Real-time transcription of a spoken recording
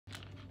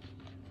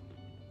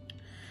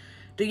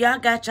Do y'all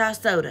got y'all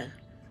soda?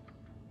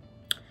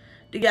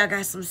 Do y'all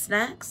got some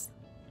snacks?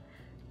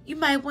 You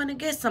might want to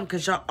get some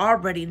because y'all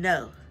already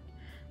know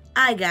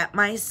I got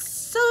my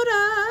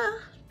soda.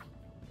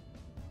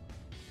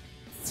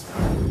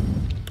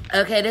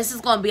 Okay, this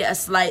is going to be a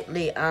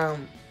slightly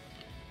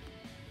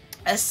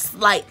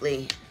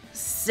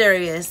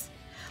serious.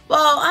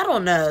 Well, I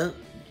don't know.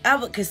 I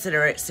would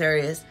consider it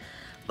serious.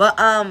 But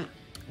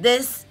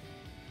this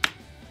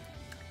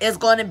is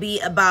going to be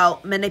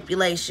about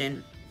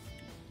manipulation.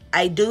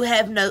 I do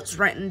have notes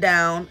written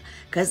down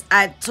because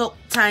I took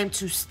time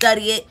to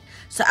study it.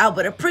 So I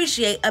would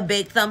appreciate a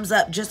big thumbs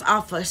up just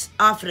off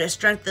of the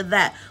strength of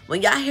that.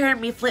 When y'all hear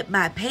me flip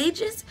my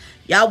pages,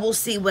 y'all will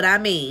see what I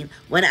mean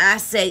when I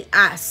say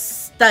I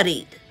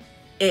studied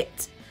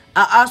it.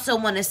 I also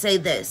want to say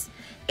this.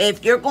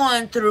 If you're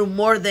going through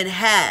more than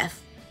half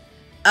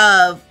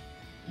of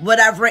what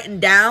I've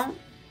written down,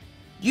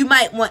 you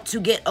might want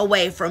to get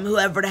away from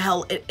whoever the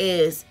hell it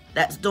is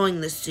that's doing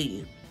this to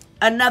you.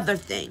 Another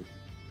thing.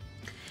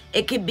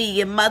 It could be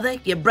your mother,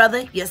 your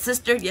brother, your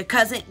sister, your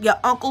cousin, your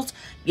uncles,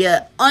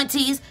 your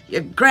aunties,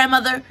 your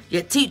grandmother,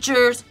 your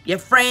teachers, your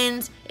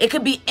friends. It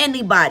could be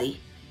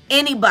anybody.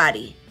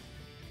 Anybody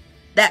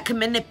that can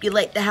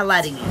manipulate the hell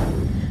out of you.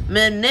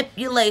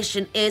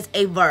 Manipulation is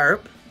a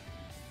verb.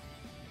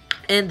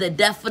 And the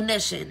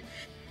definition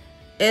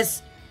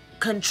is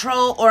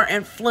control or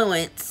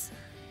influence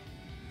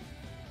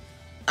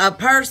a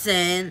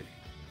person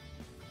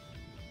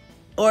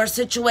or a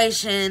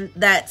situation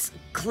that's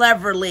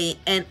cleverly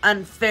and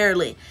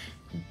unfairly.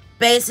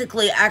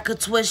 Basically, I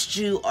could twist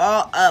you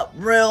all up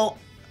real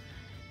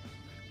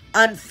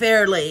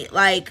unfairly.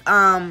 Like,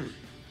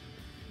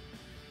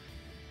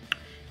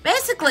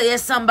 basically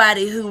it's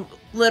somebody who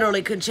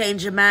literally can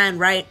change your mind,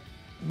 right?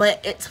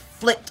 But it's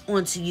flipped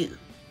onto you.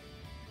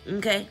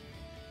 Okay?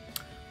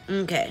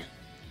 Okay.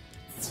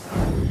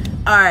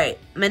 Alright.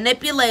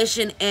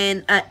 Manipulation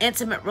in an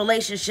intimate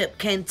relationship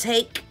can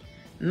take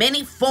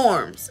many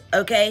forms,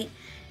 okay?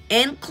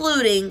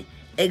 Including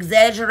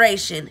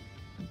exaggeration,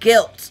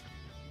 guilt,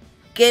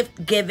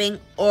 gift giving,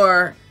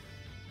 or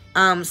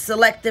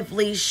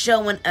selectively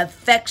showing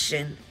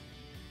affection,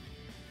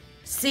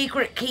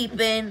 secret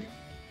keeping,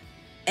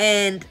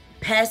 and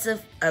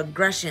passive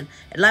aggression.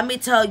 And let me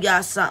tell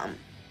y'all something.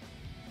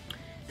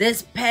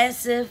 This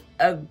passive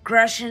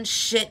aggression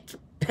shit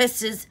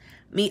pisses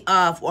me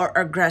off, or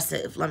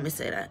aggressive, let me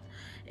say that.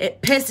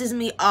 It pisses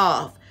me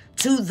off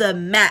to the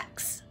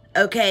max,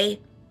 okay?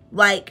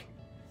 Like,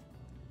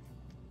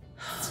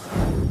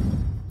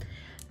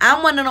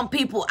 I'm one of them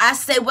people, I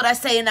say what I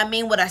say and I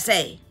mean what I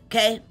say,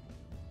 okay?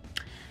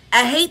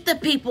 I hate the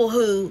people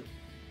who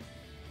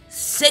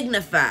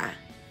signify.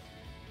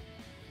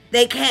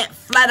 They can't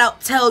flat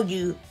out tell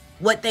you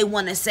what they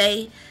want to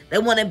say. They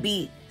want to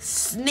be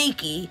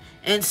sneaky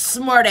and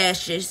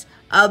smartasses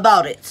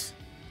about it,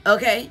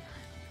 okay?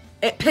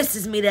 It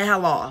pisses me the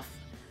hell off.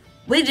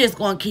 We just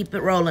gonna keep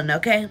it rolling,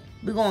 okay?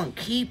 We're gonna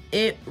keep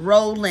it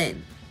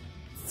rolling.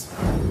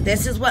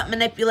 This is what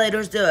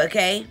manipulators do,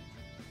 okay?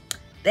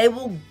 They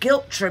will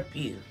guilt trip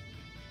you.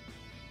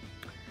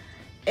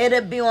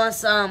 It'll be on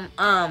some,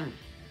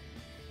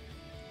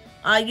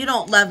 you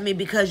don't love me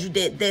because you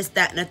did this,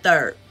 that, and the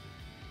third.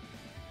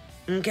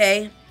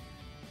 Okay?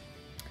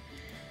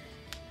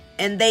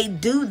 And they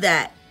do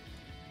that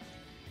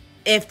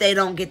if they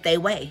don't get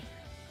their way.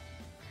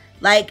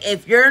 Like,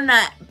 if you're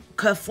not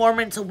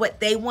conforming to what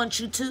they want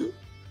you to,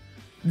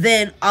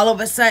 then all of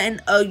a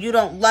sudden, oh, you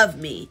don't love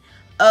me.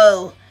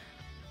 Oh,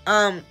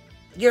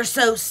 you're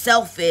so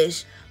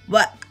selfish.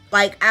 But,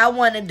 like, I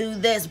want to do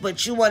this,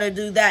 but you want to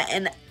do that.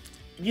 And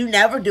you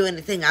never do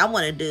anything I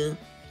want to do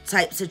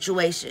type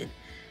situation.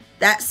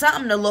 That's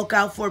something to look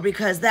out for,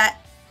 because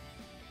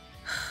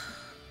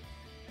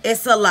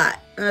it's a lot,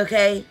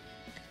 okay?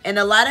 And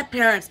a lot of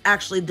parents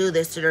actually do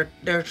this to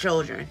their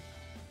children.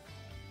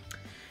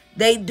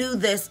 They do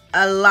this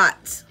a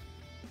lot.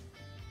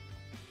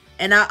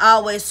 And I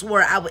always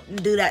swore I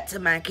wouldn't do that to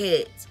my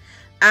kids.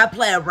 I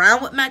play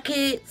around with my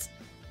kids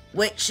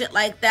with shit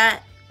like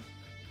that.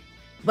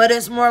 But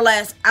it's more or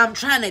less, I'm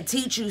trying to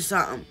teach you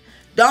something.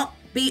 Don't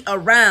be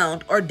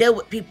around or deal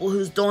with people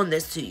who's doing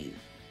this to you.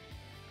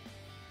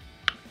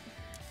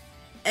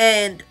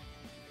 And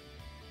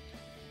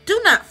do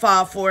not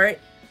fall for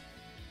it.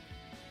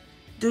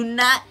 Do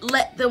not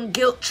let them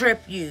guilt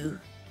trip you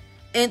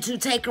into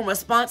taking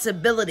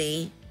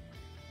responsibility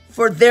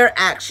for their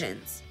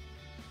actions.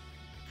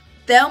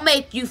 They'll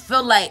make you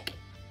feel like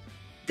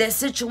the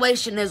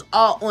situation is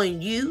all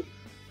on you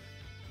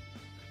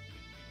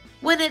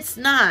when it's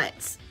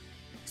not.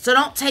 So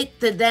don't take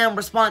the damn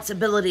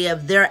responsibility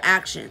of their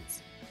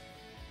actions.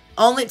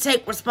 Only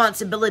take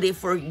responsibility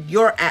for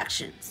your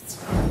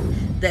actions.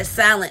 The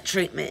silent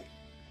treatment.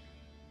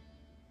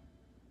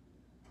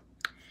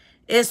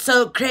 It's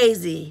so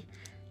crazy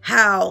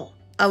how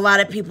a lot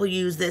of people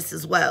use this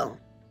as well.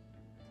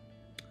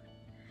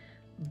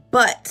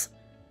 But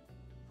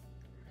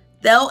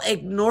they'll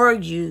ignore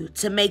you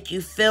to make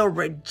you feel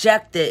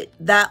rejected.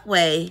 That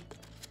way,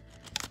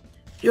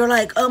 you're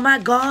like, oh my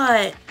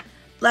God,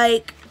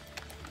 like,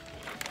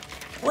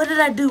 What did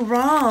I do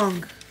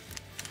wrong?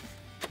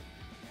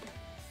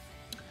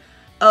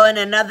 Oh, and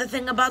another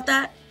thing about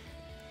that,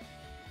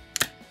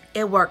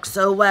 it works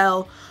so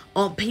well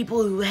on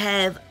people who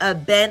have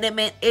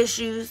abandonment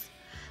issues,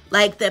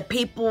 like the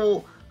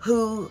people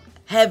who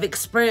have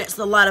experienced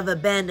a lot of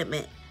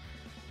abandonment.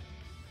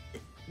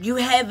 You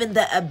having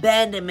the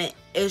abandonment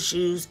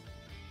issues,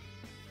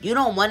 you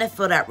don't want to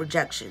feel that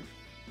rejection.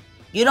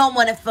 You don't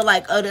want to feel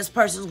like, oh, this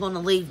person's going to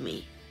leave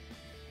me.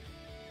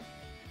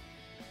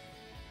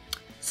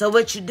 So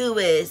what you do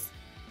is,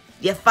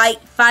 you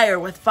fight fire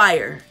with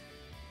fire.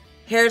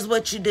 Here's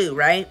what you do,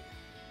 right?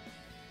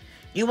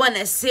 You want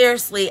to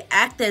seriously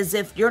act as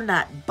if you're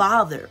not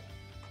bothered.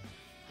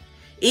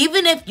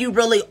 Even if you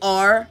really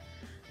are,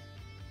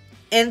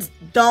 and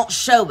don't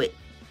show it.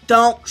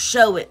 Don't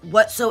show it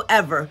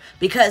whatsoever,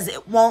 because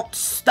it won't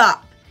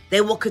stop.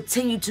 They will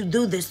continue to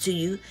do this to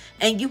you,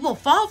 and you will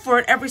fall for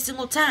it every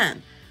single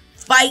time.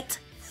 Fight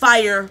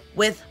fire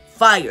with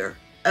fire,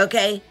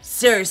 okay?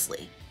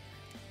 Seriously.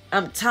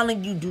 I'm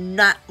telling you, do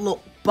not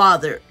look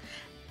bothered.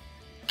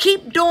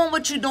 Keep doing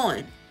what you're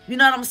doing. You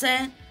know what I'm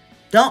saying?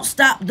 Don't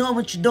stop doing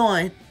what you're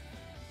doing.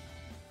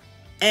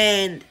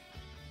 And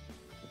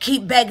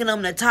keep begging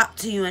them to talk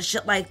to you and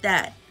shit like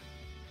that.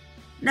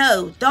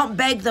 No, don't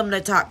beg them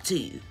to talk to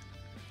you.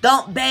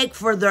 Don't beg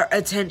for their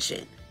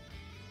attention.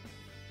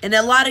 And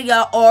a lot of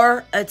y'all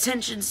are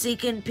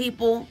attention-seeking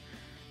people.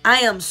 I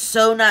am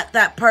so not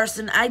that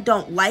person. I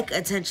don't like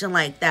attention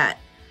like that.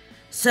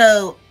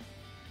 So,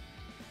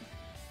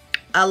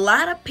 a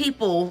lot of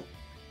people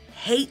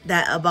hate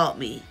that about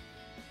me.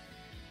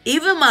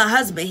 Even my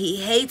husband, he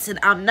hates it.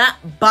 I'm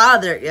not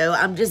bothered, yo.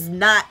 I'm just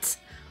not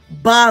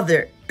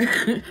bothered.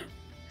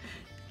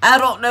 I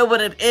don't know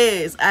what it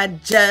is. I'm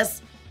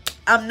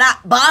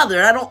not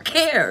bothered. I don't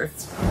care.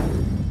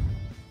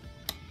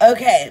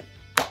 Okay.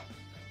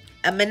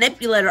 A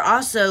manipulator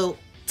also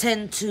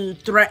tend to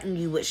threaten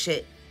you with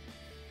shit.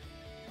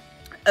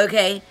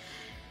 Okay.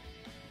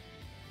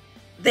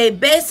 They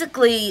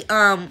basically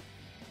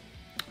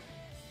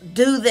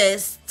do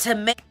this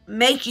to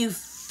make you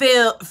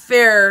fear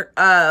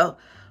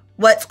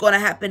what's going to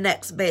happen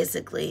next,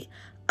 basically.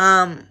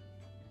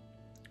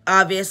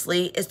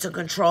 Obviously, it's to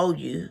control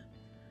you.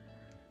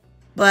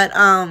 But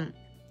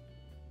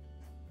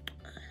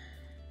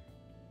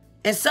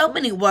in so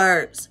many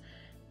words,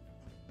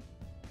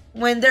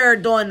 when they're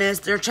doing this,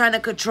 they're trying to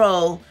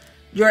control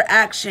your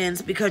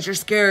actions because you're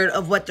scared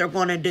of what they're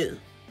going to do.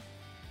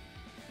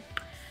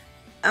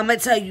 I'm going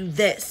to tell you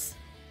this.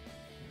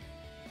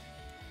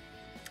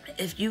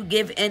 If you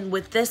give in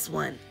with this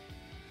one,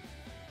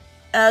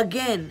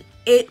 again,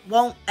 it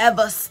won't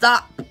ever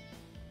stop.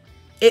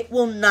 It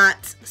will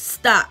not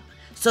stop.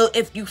 So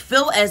if you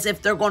feel as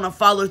if they're going to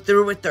follow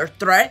through with their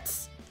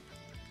threats,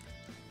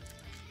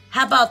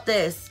 how about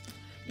this?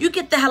 You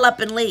get the hell up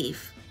and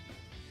leave.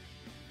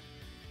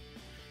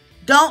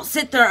 Don't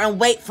sit there and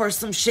wait for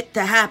some shit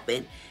to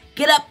happen.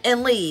 Get up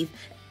and leave.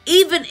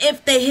 Even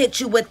if they hit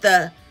you with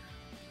the,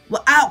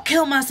 well, I'll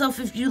kill myself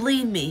if you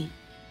leave me.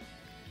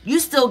 You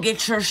still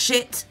get your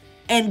shit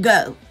and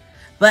go.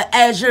 But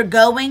as you're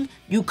going,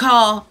 you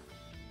call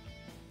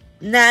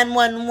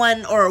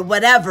 911 or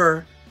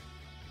whatever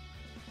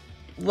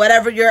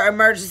your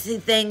emergency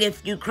thing,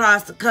 if you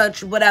cross the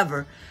country,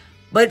 whatever.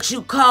 But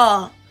you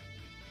call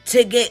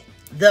to get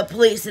the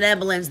police and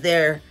ambulance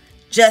there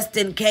just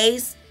in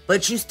case,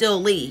 but you still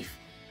leave.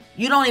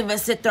 You don't even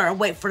sit there and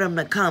wait for them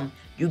to come.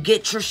 You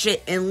get your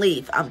shit and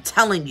leave. I'm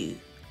telling you.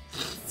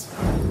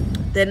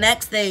 The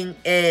next thing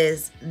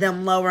is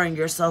them lowering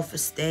your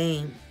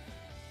self-esteem.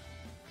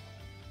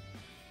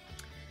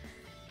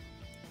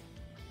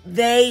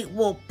 They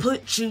will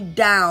put you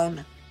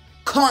down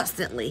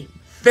constantly.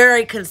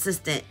 Very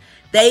consistent.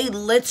 They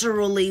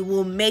literally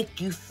will make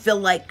you feel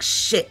like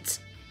shit.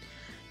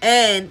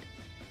 And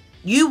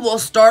you will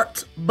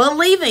start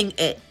believing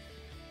it.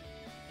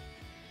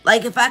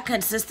 Like if I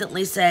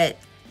consistently said,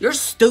 you're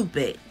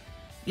stupid,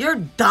 you're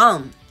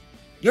dumb,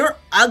 you're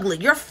ugly,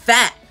 you're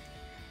fat,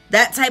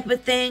 that type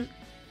of thing,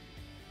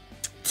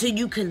 to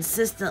you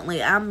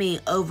consistently, I mean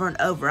over and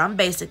over, I'm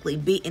basically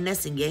beating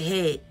this in your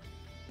head,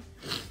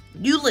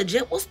 you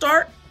legit will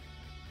start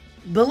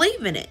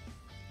believing it.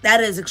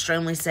 That is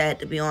extremely sad,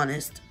 to be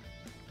honest.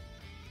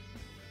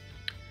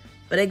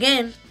 But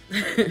again,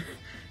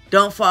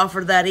 don't fall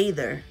for that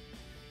either.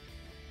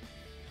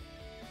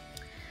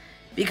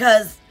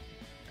 Because,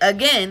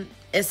 again,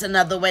 it's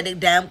another way to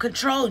damn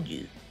control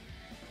you.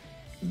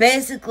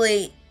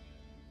 Basically,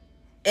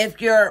 if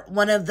you're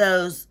one of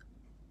those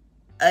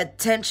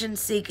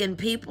attention-seeking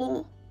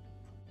people,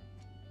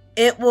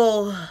 it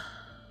will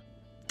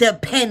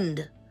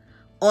depend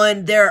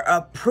on their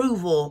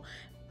approval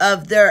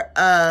of their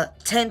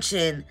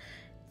attention,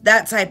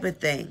 that type of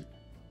thing.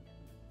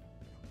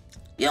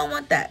 You don't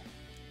want that.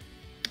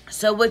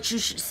 So what you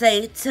should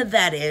say to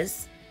that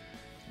is,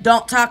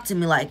 don't talk to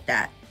me like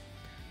that.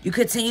 You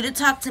continue to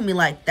talk to me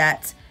like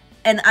that,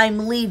 and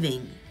I'm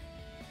leaving.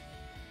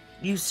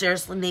 You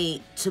seriously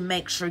need to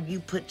make sure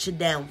you put your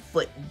damn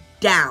foot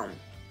down.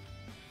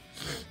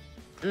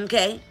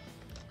 Okay?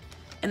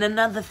 And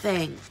another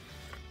thing,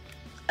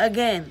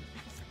 again,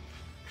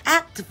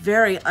 act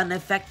very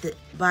unaffected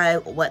by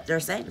what they're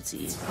saying to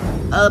you.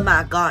 Oh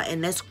my God,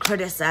 and this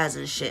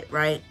criticizing shit,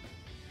 right?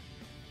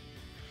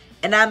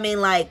 And I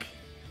mean like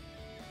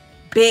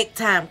big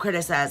time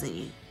criticizing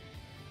you.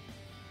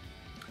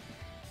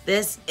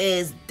 This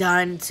is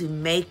done to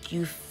make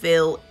you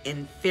feel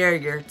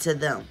inferior to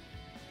them.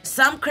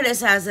 Some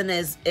criticizing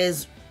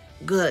is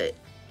good.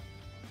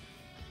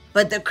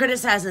 But the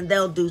criticizing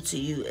they'll do to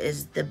you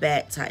is the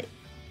bad type.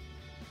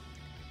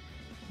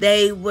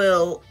 They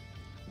will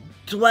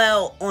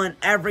dwell on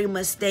every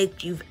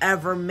mistake you've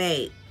ever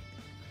made.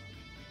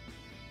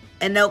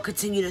 And they'll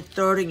continue to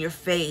throw it in your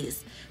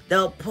face.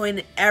 They'll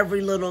point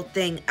every little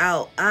thing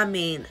out. I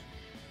mean,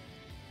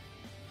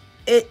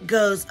 it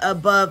goes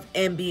above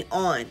and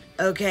beyond,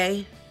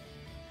 okay?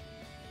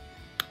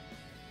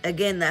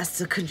 Again, that's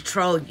to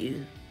control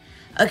you.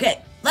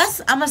 Okay,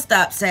 I'm going to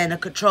stop saying the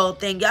control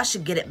thing. Y'all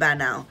should get it by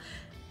now.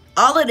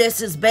 All of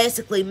this is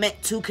basically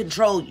meant to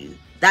control you.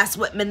 That's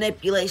what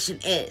manipulation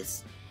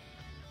is.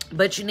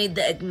 But you need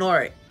to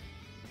ignore it.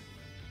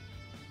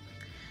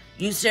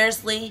 You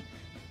seriously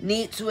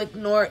need to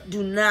ignore it.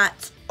 Do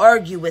not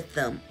argue with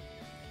them.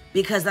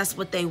 Because that's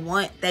what they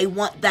want. They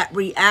want that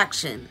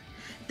reaction.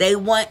 They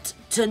want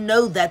to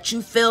know that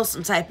you feel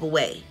some type of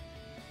way.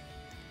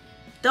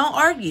 Don't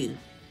argue.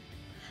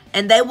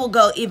 And they will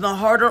go even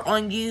harder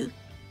on you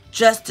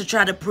just to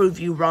try to prove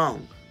you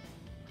wrong.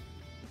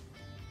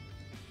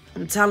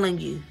 I'm telling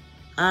you.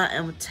 I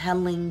am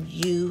telling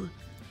you.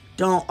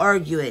 Don't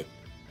argue it.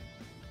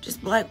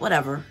 Just be like,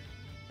 whatever.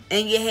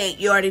 In your head,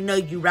 you already know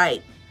you're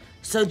right.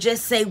 So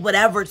just say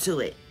whatever to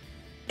it.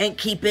 And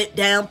keep it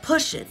down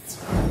pushing.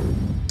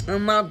 Oh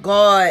my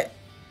God.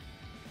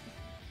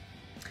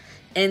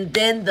 And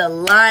then the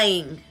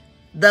lying,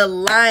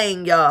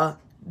 y'all.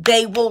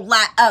 They will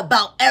lie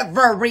about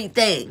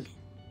everything.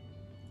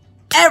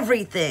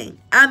 Everything.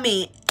 I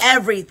mean,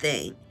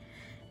 everything.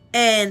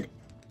 And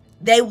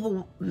they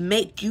will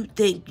make you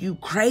think you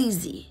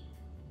crazy.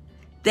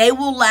 They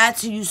will lie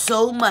to you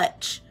so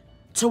much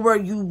to where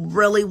you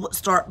really would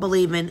start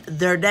believing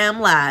their damn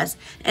lies.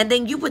 And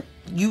then you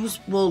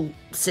will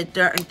sit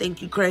there and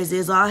think you crazy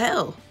as all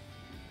hell.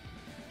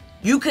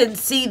 You can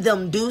see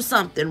them do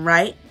something,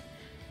 right?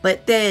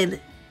 But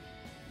then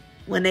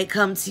when they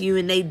come to you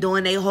and they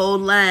doing a whole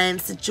lying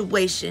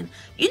situation,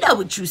 you know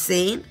what you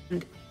seen.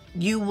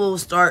 You will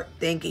start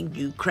thinking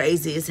you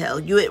crazy as hell.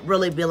 You would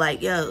really be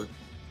like, yo,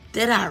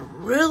 did I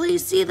really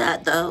see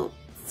that though?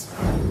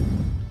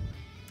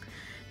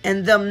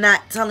 And them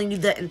not telling you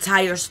the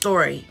entire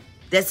story.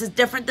 This is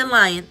different than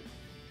lying.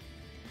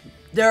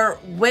 They're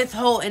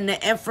withholding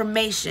the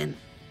information.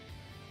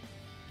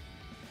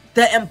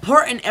 The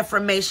important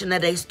information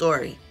of their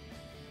story.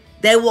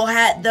 They will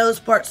have those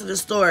parts of the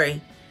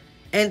story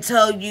and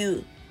tell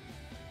you.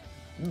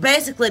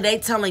 Basically, they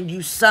telling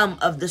you some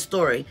of the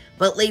story,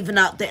 but leaving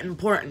out the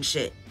important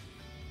shit.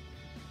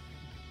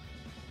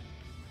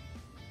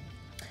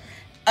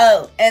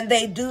 Oh, and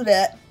they do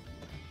that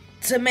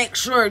to make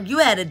sure you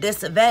at a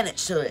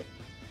disadvantage to it.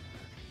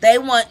 They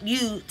want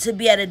you to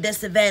be at a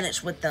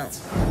disadvantage with them.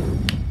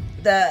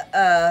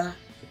 The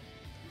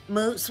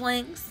mood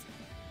swings,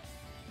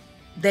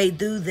 they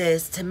do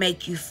this to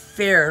make you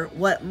fear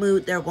what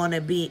mood they're going to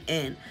be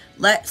in.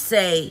 Let's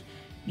say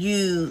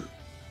you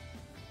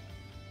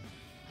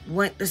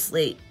went to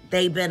sleep.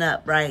 They've been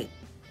up, right?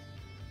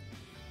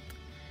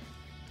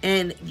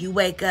 And you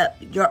wake up,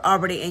 you're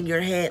already in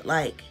your head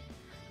like,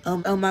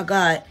 oh my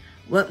God,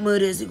 what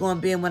mood is he going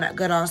to be in when I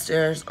go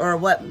downstairs? Or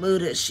what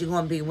mood is she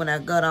going to be when I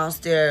go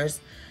downstairs?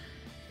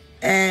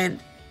 And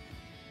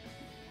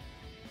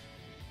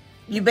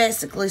you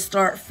basically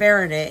start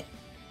fearing it.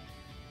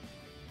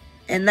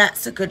 And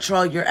that's to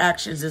control your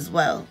actions as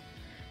well.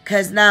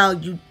 Because now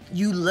you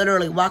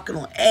literally walking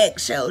on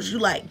eggshells. You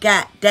like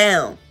got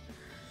down.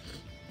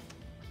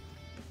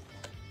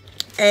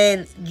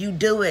 And you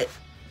do it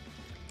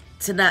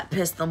to not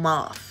piss them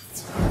off.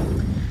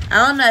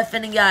 I don't know if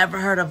any of y'all ever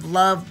heard of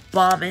love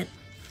bombing.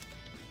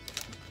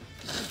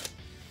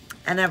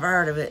 I never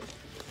heard of it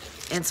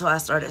until I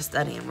started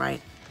studying,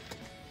 right?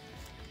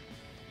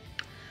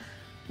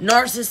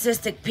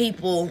 Narcissistic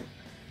people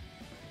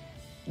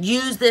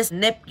use this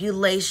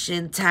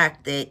manipulation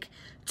tactic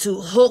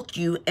to hook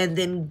you and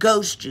then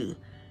ghost you.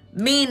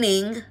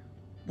 Meaning,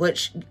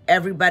 which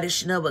everybody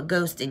should know what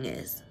ghosting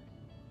is.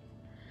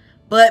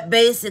 But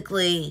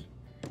basically,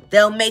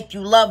 they'll make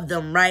you love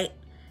them, right?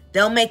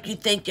 They'll make you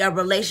think your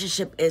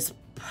relationship is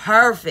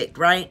perfect,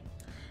 right?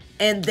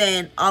 And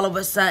then all of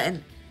a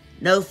sudden,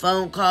 no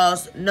phone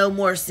calls, no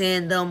more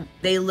seeing them.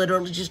 They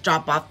literally just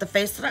drop off the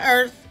face of the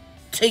earth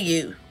to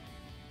you.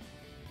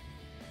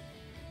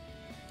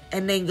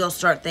 And then you'll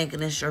start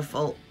thinking it's your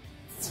fault.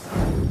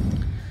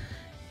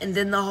 And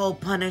then the whole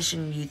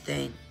punishing you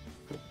thing.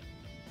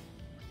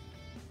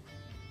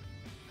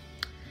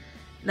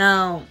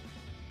 Now,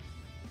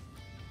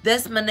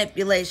 this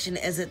manipulation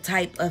is a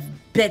type of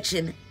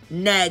bitching,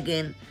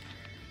 nagging,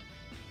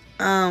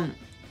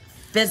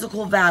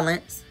 physical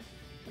violence.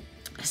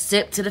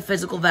 Sip to the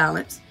physical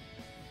violence.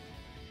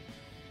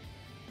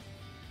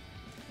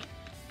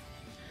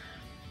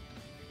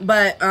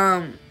 But,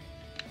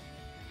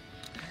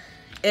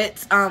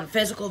 it's,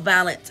 physical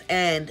violence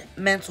and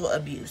mental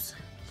abuse.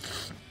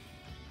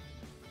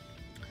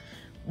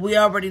 We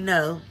already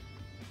know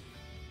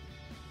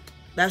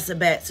that's a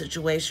bad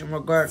situation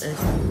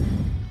regardless.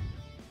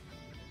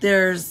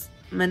 There's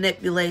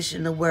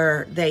manipulation to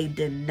where they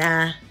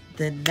deny.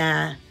 They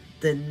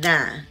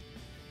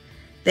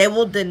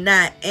will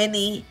deny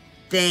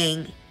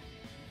anything,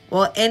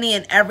 well, any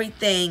and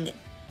everything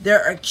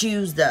they're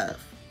accused of.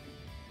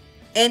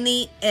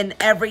 Any and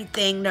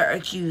everything they're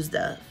accused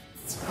of.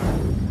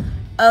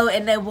 Oh,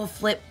 and they will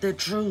flip the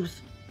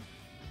truth.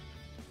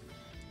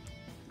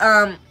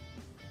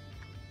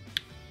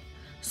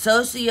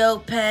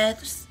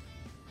 Sociopaths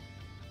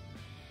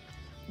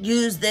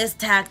use this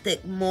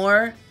tactic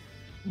more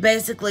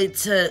basically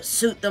to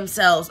suit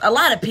themselves. A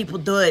lot of people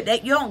do it.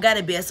 You don't got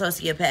to be a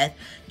sociopath.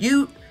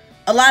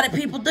 A lot of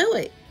people do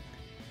it.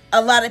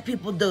 A lot of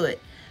people do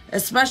it.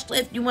 Especially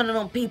if you're one of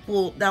them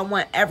people that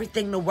want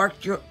everything to work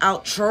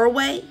out your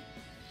way.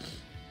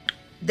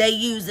 They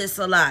use this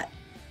a lot.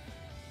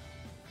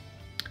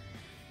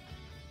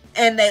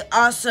 And they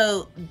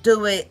also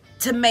do it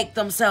to make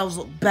themselves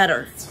look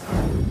better.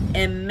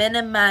 And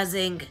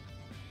minimizing,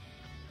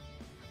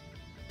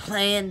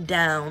 playing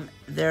down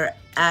their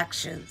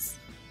actions.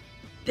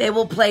 They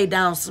will play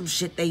down some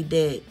shit they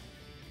did.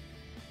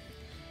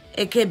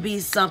 It could be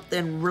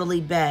something really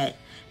bad.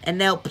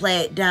 And they'll play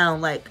it down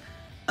like,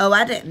 oh,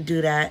 I didn't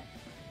do that.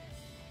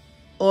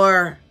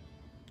 Or,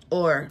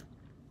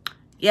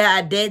 yeah,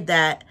 I did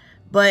that,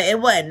 but it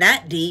wasn't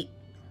that deep.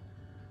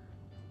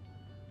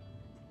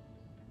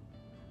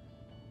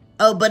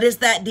 Oh, but it's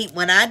that deep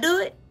when I do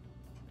it?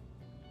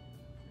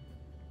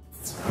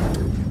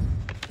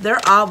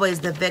 They're always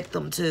the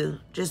victim too,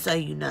 just so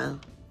you know.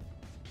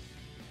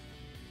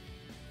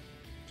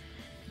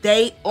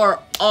 They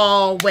are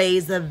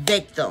always a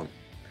victim.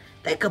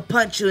 They could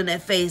punch you in the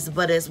face,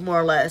 but it's more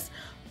or less,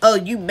 oh,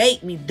 you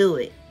make me do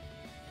it.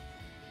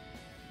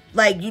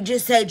 Like, you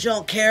just said you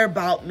don't care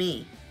about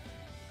me.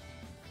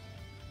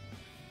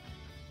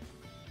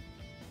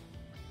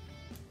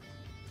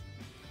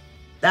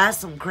 That's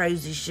some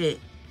crazy shit.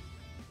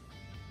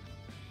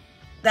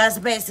 That's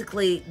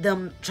basically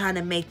them trying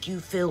to make you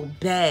feel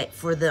bad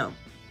for them.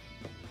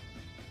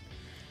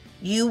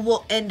 You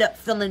will end up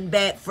feeling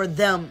bad for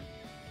them,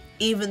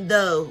 even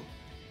though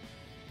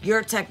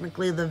you're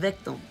technically the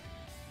victim.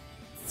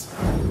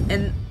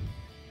 And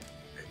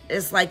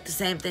it's like the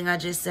same thing I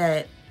just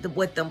said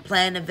with them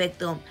playing the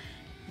victim.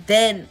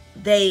 Then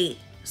they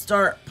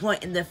start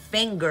pointing the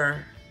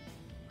finger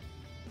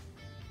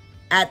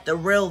at the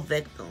real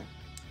victim.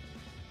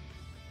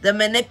 The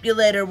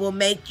manipulator will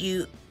make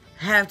you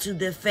have to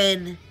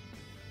defend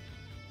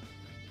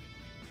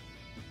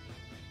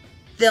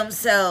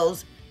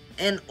themselves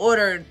in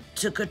order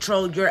to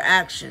control your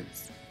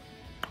actions.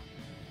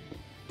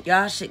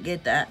 Y'all should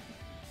get that.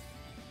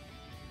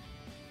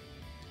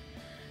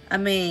 I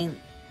mean,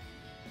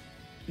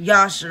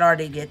 y'all should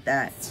already get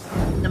that.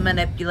 The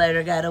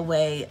manipulator got a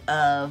way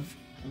of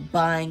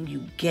buying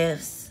you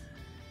gifts.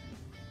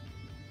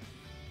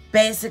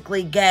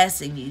 Basically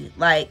gassing you.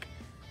 Like,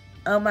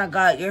 oh my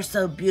God, you're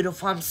so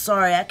beautiful. I'm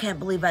sorry. I can't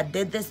believe I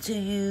did this to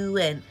you.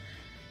 And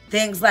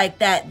things like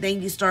that.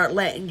 Then you start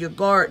letting your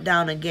guard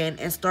down again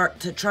and start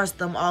to trust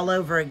them all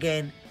over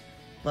again.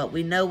 But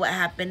we know what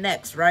happened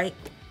next, right?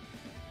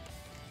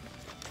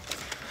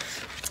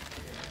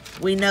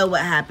 We know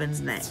what happens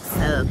next.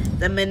 So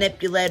the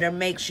manipulator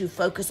makes you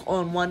focus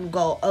on one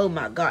goal. Oh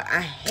my God,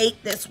 I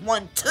hate this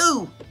one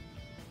too.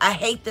 I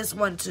hate this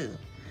one too.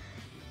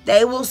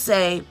 They will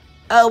say,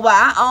 oh, well,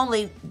 I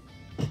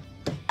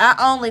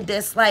only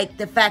dislike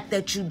the fact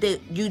that you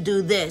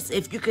do this.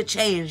 If you could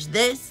change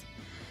this,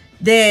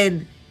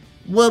 then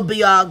we'll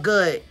be all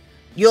good.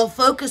 You'll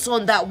focus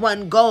on that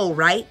one goal,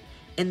 right?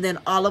 And then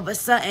all of a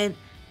sudden,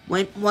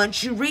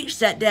 once you reach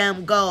that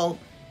damn goal,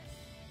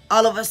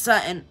 all of a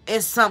sudden,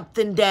 it's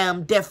something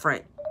damn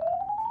different.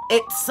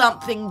 It's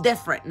something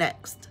different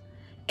next.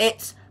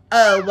 It's,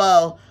 oh,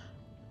 well,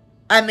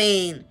 I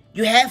mean,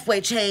 you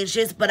halfway changed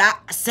this, but I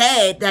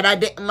said that I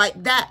didn't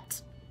like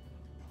that.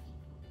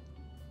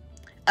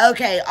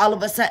 Okay, all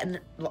of a sudden,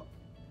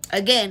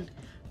 again,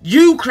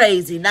 you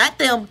crazy. Not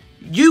them,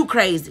 you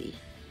crazy.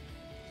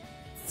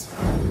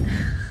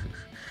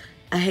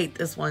 I hate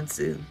this one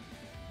too.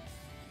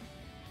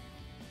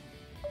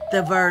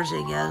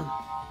 Diversion, yo.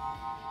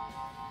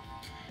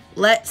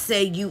 Let's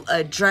say you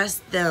address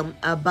them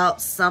about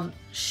some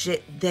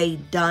shit they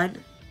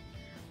done.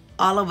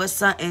 All of a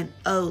sudden,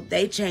 oh,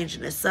 they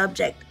changing the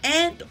subject.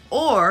 And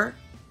or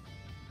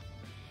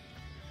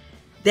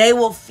they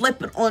will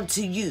flip it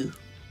onto you.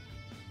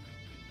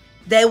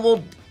 They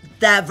will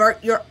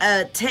divert your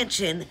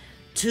attention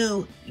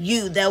to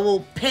you. They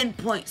will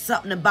pinpoint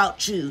something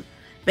about you.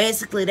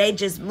 Basically, they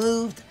just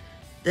moved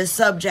the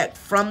subject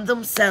from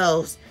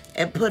themselves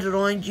and put it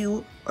on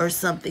you or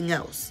something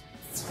else.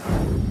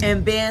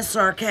 And being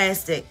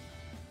sarcastic.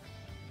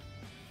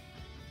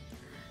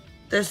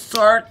 The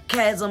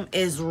sarcasm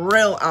is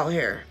real out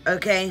here,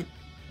 okay?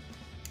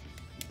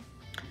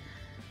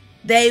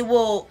 They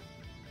will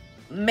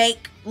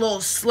make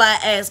little sly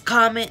ass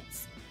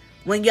comments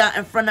when y'all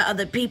in front of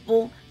other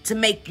people to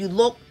make you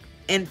look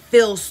and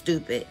feel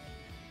stupid.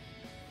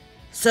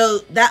 So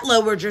that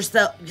lowered your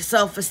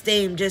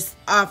self-esteem just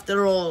off the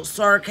little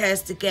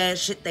sarcastic ass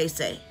shit they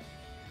say.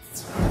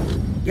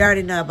 You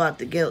already know about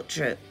the guilt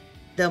trip.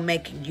 Them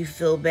making you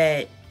feel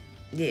bad.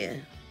 Yeah.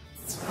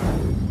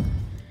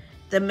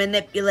 The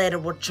manipulator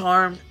will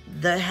charm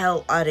the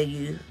hell out of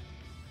you.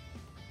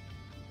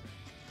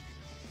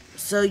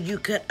 So you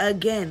could,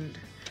 again,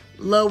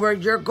 lower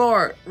your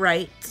guard,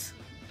 right?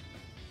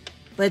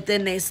 But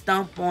then they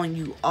stomp on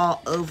you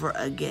all over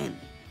again.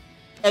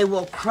 They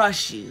will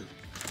crush you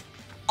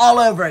all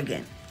over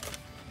again.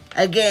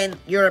 Again,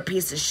 you're a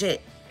piece of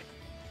shit.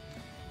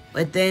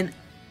 But then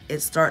it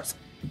starts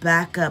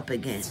back up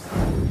again.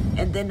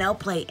 And then they'll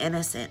play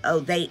innocent. Oh,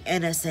 they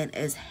innocent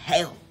as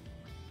hell.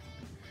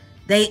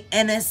 They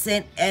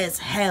innocent as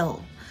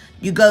hell.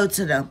 You go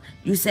to them.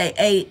 You say,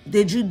 hey,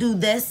 did you do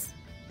this?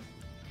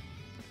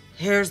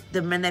 Here's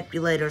the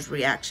manipulator's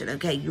reaction.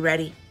 Okay, you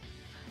ready?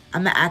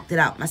 I'm going to act it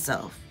out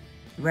myself.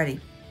 You ready?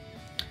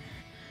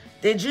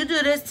 Did you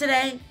do this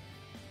today?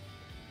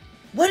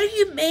 What do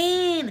you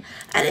mean?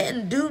 I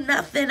didn't do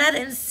nothing. I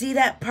didn't see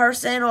that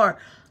person. Or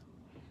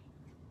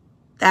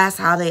that's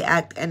how they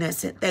act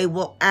innocent. They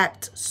will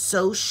act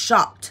so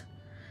shocked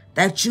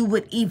that you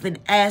would even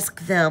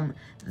ask them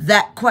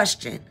that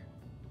question.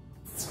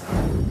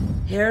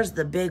 Here's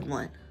the big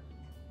one.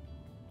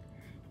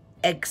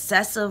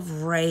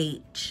 Excessive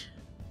rage.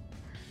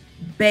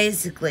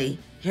 Basically,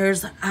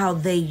 here's how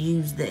they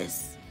use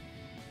this.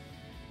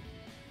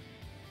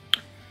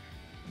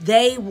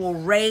 They will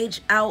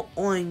rage out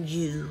on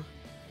you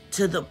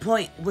to the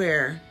point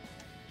where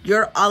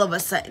you're all of a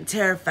sudden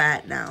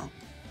terrified now.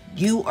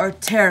 You are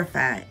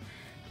terrified.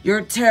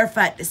 You're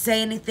terrified to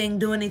say anything,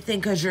 do anything,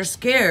 because you're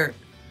scared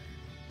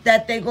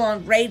that they're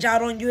going to rage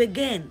out on you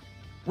again,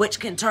 which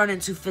can turn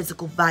into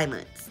physical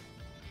violence.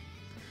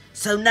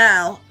 So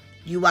now,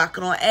 you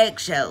walking on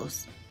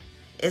eggshells.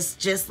 It's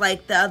just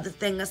like the other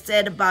thing I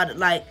said about it,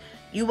 like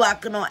you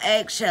walking on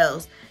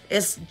eggshells.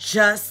 It's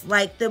just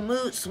like the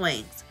mood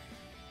swings.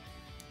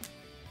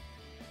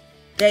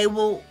 They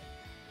will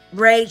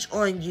rage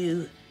on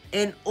you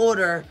in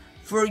order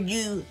for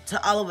you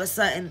to all of a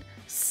sudden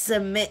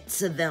submit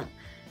to them.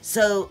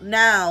 So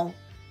now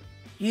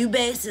you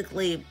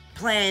basically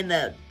playing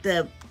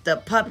the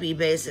puppy,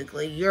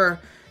 basically.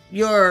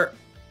 You're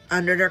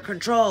under their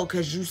control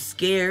because you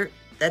scared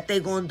that they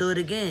gonna do it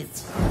again.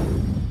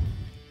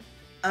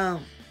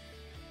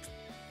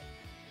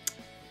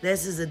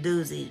 This is a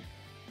doozy.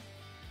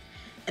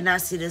 And I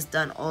see this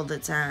done all the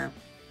time.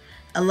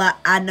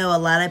 I know a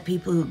lot of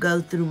people who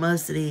go through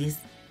most of these.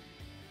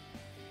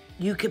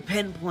 You could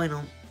pinpoint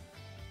them.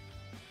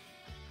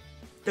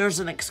 There's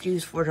an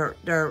excuse for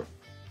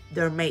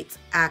their mate's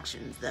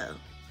actions, though.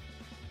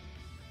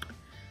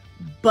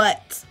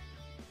 But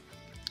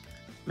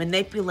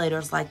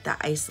manipulators like to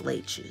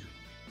isolate you.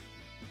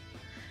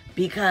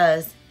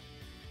 Because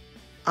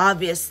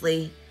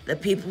obviously the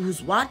people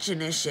who's watching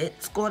this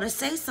shit's going to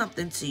say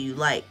something to you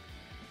like,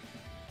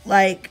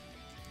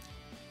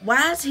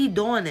 why is he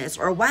doing this?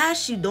 Or why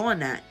is she doing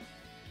that?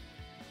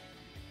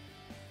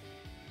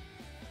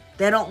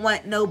 They don't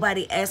want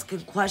nobody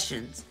asking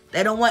questions.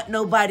 They don't want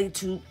nobody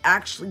to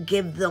actually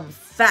give them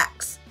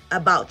facts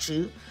about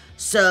you.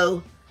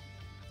 So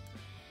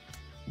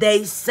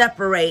they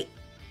separate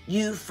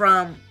you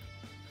from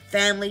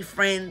family,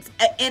 friends,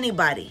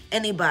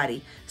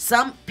 anybody.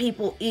 Some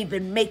people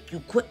even make you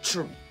quit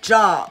your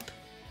job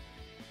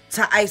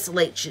to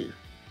isolate you.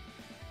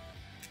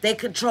 They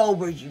control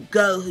where you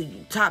go, who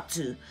you talk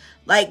to,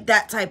 like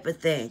that type of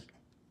thing.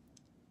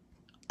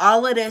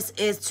 All of this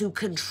is to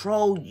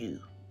control you.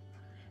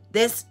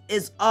 This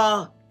is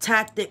all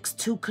tactics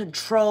to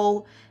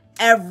control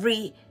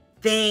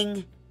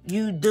everything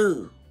you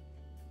do.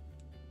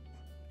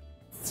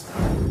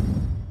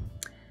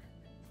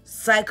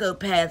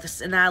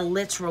 Psychopaths, and I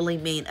literally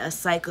mean a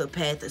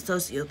psychopath, a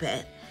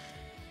sociopath,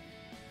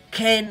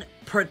 can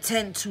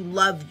pretend to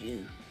love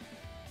you.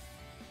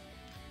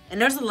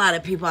 And there's a lot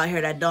of people out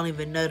here that don't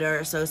even know they're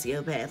a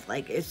sociopath.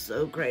 Like, it's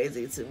so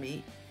crazy to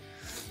me.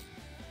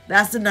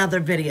 That's another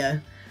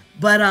video.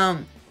 But,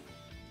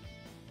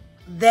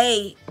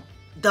 they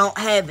don't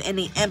have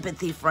any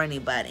empathy for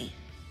anybody.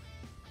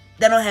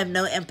 They don't have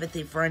no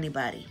empathy for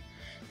anybody.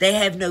 They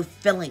have no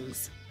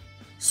feelings.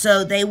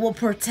 So they will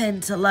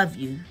pretend to love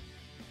you.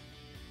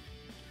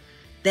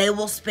 They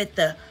will spit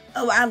the,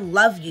 oh, I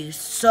love you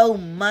so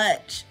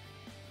much.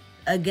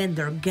 Again,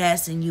 they're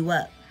gassing you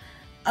up.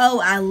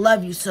 Oh, I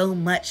love you so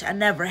much. I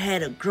never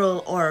had a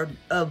girl or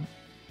a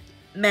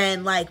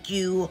man like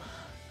you.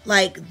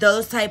 Like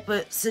those type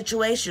of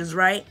situations,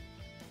 right?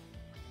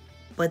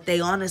 But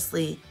they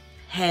honestly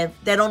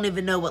they don't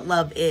even know what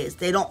love is.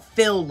 They don't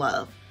feel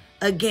love.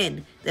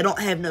 Again, they don't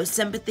have no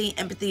sympathy,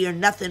 empathy, or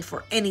nothing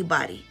for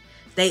anybody.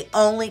 They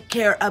only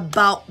care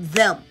about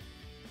them.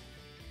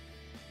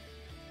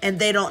 And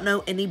they don't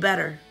know any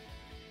better.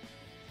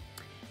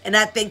 And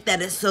I think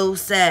that is so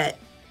sad.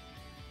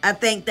 I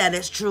think that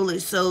is truly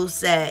so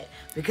sad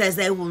because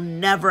they will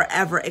never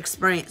ever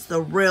experience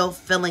the real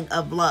feeling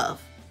of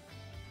love.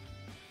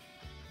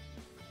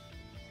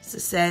 It's a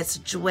sad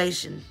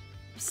situation.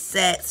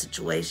 Sad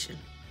situation.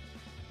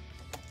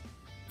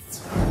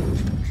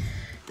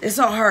 It's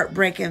a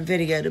heartbreaking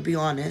video, to be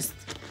honest.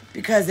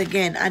 Because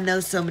again, I know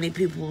so many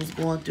people who's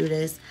going through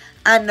this.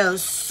 I know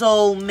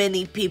so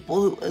many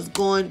people who is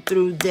going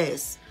through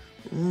this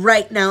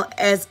right now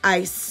as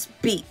I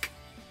speak.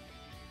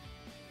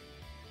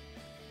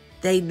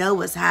 They know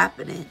what's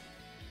happening,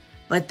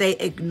 but they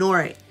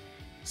ignore it.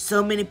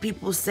 So many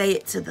people say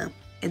it to them,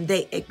 and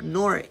they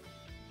ignore it.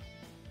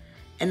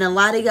 And a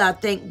lot of y'all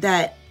think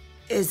that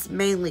it's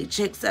mainly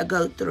chicks that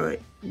go through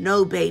it.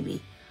 No,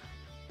 baby.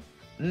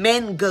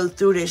 Men go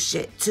through this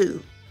shit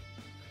too.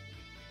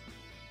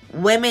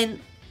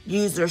 Women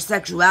use their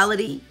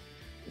sexuality.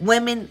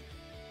 Women,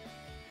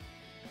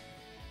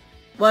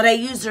 well, they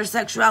use their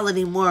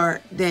sexuality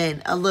more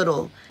than a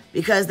little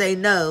because they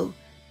know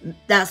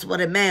that's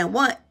what a man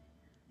wants.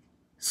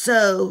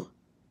 So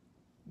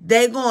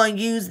they're going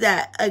to use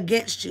that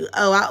against you.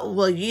 Oh,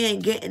 well, you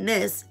ain't getting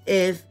this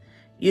if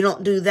you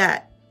don't do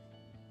that.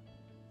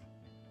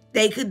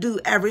 They could do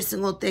every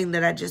single thing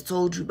that I just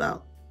told you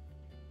about.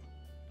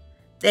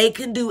 They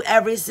can do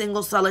every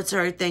single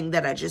solitary thing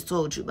that I just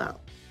told you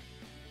about.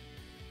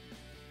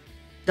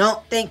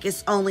 Don't think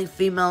it's only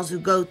females who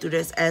go through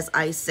this, as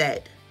I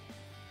said.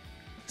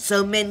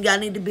 So men, y'all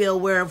need to be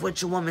aware of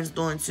what your woman's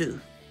doing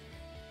too.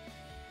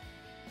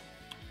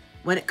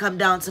 When it comes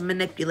down to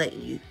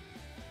manipulating you.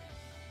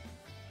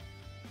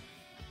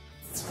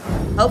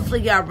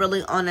 Hopefully y'all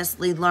really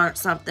honestly learned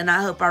something.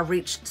 I hope I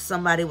reached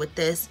somebody with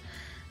this.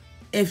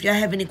 If y'all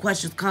have any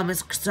questions,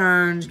 comments,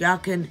 concerns, y'all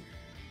can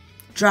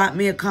drop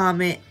me a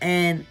comment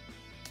and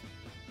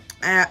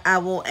I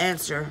will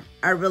answer.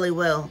 I really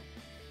will.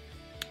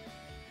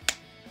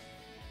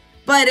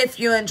 But if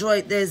you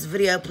enjoyed this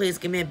video, please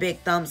give me a big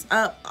thumbs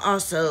up.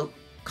 Also,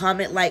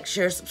 comment, like,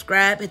 share,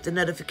 subscribe, hit the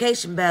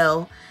notification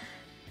bell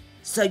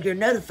so you're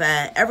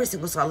notified every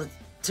single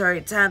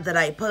solitary time that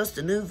I post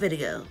a new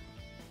video.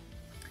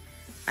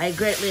 I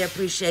greatly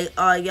appreciate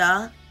all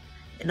y'all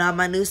and all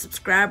my new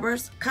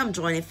subscribers. Come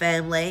join the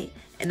family.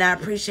 And I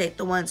appreciate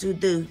the ones who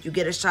do. You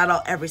get a shout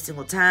out every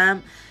single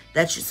time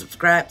that you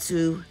subscribe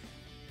to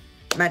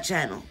my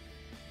channel.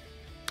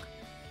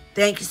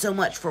 Thank you so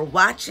much for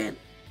watching.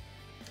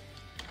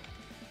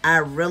 I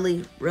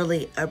really,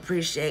 really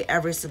appreciate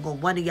every single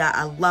one of y'all.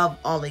 I love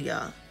all of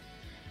y'all.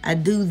 I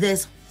do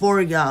this for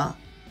y'all.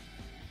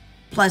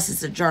 Plus,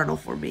 it's a journal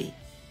for me.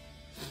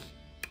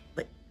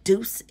 But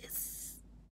deuces.